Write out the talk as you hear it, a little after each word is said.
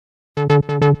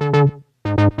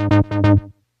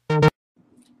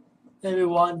Hey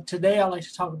everyone, today I'd like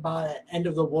to talk about an end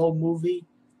of the world movie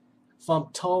from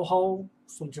Toho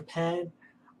from Japan.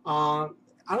 I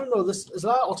don't know, there's a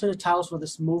lot of alternate titles for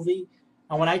this movie,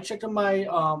 and when I checked on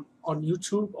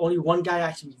YouTube, only one guy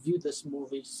actually reviewed this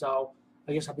movie, so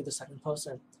I guess I'll be the second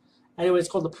person. Anyway, it's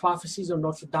called The Prophecies of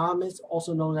Nostradamus,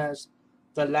 also known as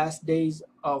The Last Days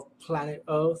of Planet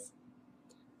Earth.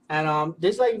 And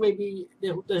there's like maybe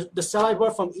the seller I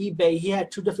bought from eBay. He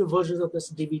had two different versions of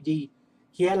this DVD.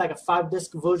 He had like a 5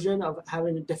 disc version of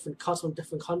having different cuts from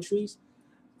different countries,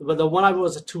 but the one I bought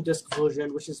was a 2 disc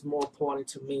version, which is more important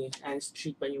to me and it's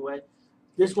cheap anyway.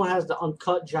 This one has the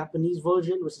uncut Japanese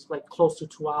version, which is like close to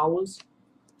 2 hours,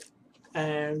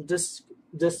 and this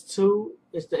too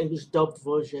is the English dubbed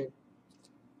version.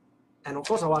 And of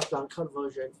course, I watched the uncut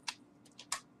version.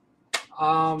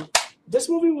 Um, this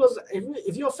movie was,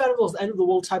 if you're a fan of those end of the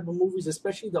world type of movies,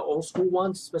 especially the old school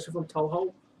ones, especially from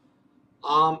Toho,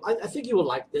 I think you would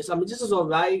like this. I mean, this is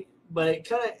alright, but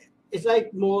it's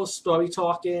like more story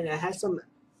talking. It has some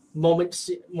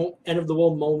moments, end of the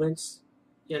world moments.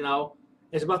 You know,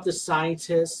 it's about the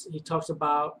scientist. He talks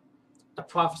about the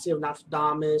prophecy of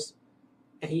Nostradamus,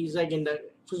 and he's like in the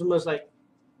pretty much like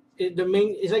the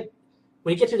main. It's like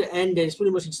when you get to the end, it's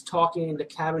pretty much he's talking in the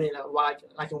cabinet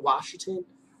like in Washington.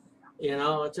 You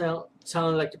know,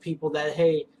 telling like the people that,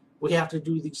 hey, we have to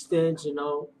do these things. You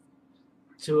know,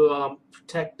 to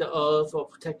protect the earth or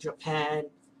protect Japan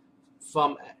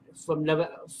from from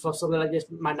something like this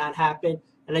might not happen.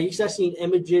 And then you start seeing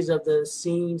images of the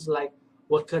scenes, like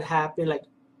what could happen,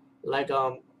 like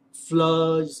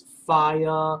floods,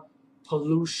 fire,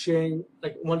 pollution.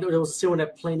 Like there was a scene when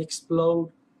that plane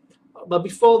explode. But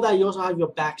before that, you also have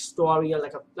your backstory, or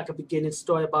like a beginning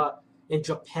story about in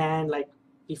Japan, like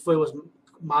before it was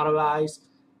modernized.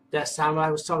 That samurai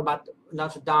was talking about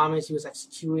Nostradamus. He was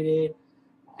executed,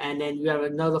 and then you have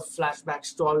another flashback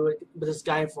story with this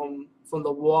guy from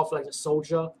the war, like a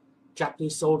soldier,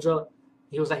 Japanese soldier.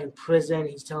 He was like in prison.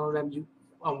 He's telling them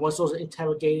one soldier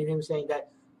interrogating him, saying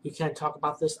that you can't talk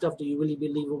about this stuff. Do you really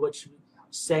believe in what you're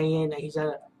saying? And he's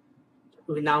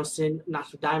renouncing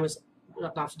Nostradamus'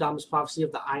 prophecy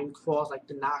of the Iron Cross, like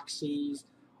the Nazis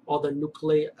or the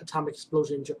nuclear atomic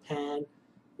explosion in Japan.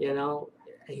 You know,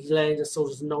 and he's letting the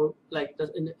soldiers know, like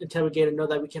the interrogator know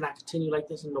that we cannot continue like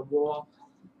this in the war.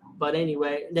 But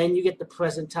anyway, then you get the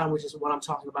present time, which is what I'm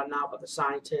talking about now, about the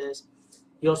scientist.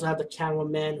 You also have the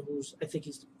cameraman, who's I think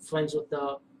he's friends with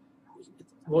the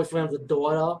boyfriend of the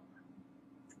daughter,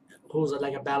 who's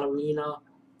like a ballerina,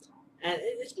 and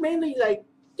it's mainly like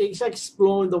it's like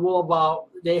exploring the world about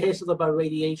they hear something about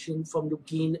radiation from New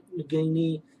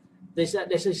Guinea.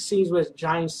 There's scenes where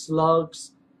giant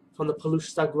slugs from the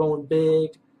pollution start growing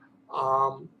big,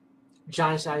 um,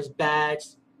 giant sized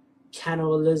bats,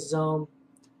 cannibalism,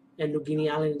 and New Guinea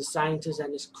Island. The scientist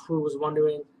and his crew was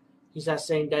wondering. He's not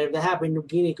saying that if that happened in New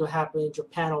Guinea, it could happen in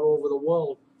Japan all over the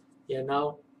world. You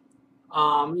know.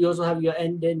 You also have your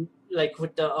ending like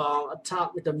with the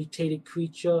top with the mutated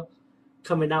creature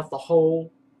coming out the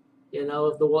hole. You know,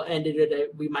 if the world ended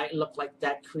it, we might look like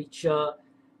that creature.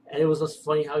 And it was just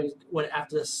funny how he went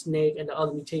after the snake and the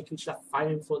other mutated creature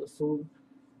fighting for the food.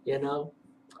 You know,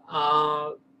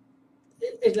 uh,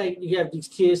 it's like you have these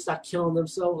kids start killing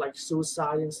themselves, like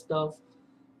suicide and stuff.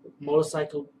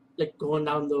 Motorcycle like going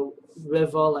down the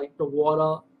river, like the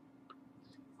water.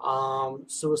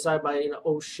 Suicide by the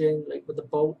ocean, like with the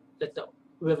boat, let the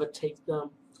river take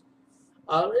them.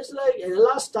 It's like a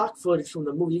lot of stock footage from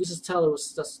the movie. You can just tell it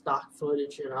was just stock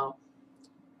footage, you know.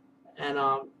 And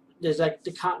there's like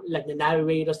the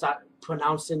narrator start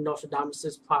pronouncing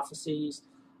Nostradamus' prophecies.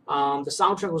 The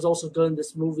soundtrack was also good in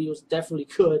this movie. It was definitely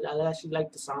good. I actually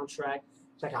liked the soundtrack.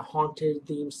 It's like a haunted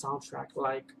themed soundtrack.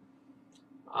 Like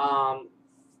um,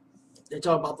 they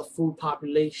talk about the food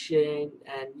population,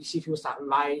 and you see people start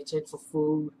rioting for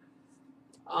food.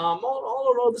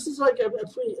 All in all, this is like a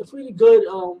pretty good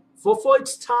for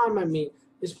its time. I mean,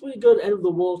 it's pretty good end of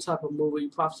the world type of movie.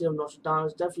 Prophecy of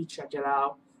Nostradamus. Definitely check it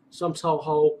out. Some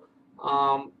Toho.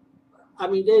 Um, I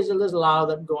mean, there's a lot of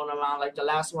them going around. Like the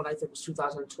last one I think was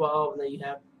 2012, and then you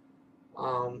have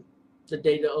um, the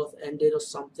day the Earth ended or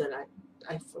something.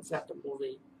 I forgot the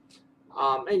movie.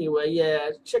 Anyway, yeah,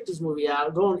 check this movie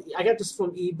out. I got this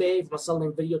from eBay from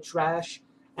selling Video Trash,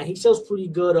 and he sells pretty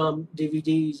good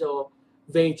DVDs or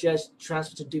VHS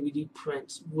transfer to DVD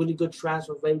prints. Really good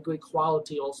transfer, very great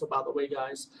quality. Also, by the way,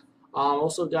 guys. I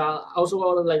also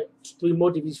ordered like 3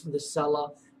 more DVDs from the seller,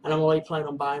 and I'm already planning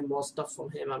on buying more stuff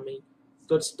from him. I mean,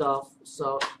 good stuff.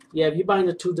 So yeah, if you're buying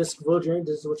the 2 disc version,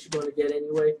 this is what you're going to get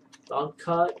anyway. The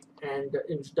uncut and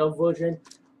the dub version.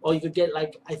 Or you could get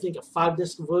like I think a 5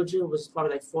 disc version, which is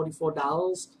probably like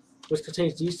 $44. which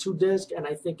contains these 2 discs, and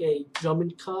I think a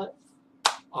German cut,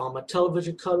 a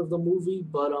television cut of the movie.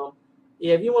 But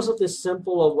yeah, if you want something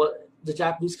simple, or what the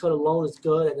Japanese cut alone is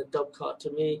good, and the dub cut,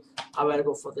 to me, I'd rather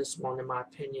go for this one in my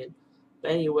opinion.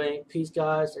 But anyway, peace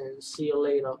guys, and see you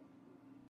later.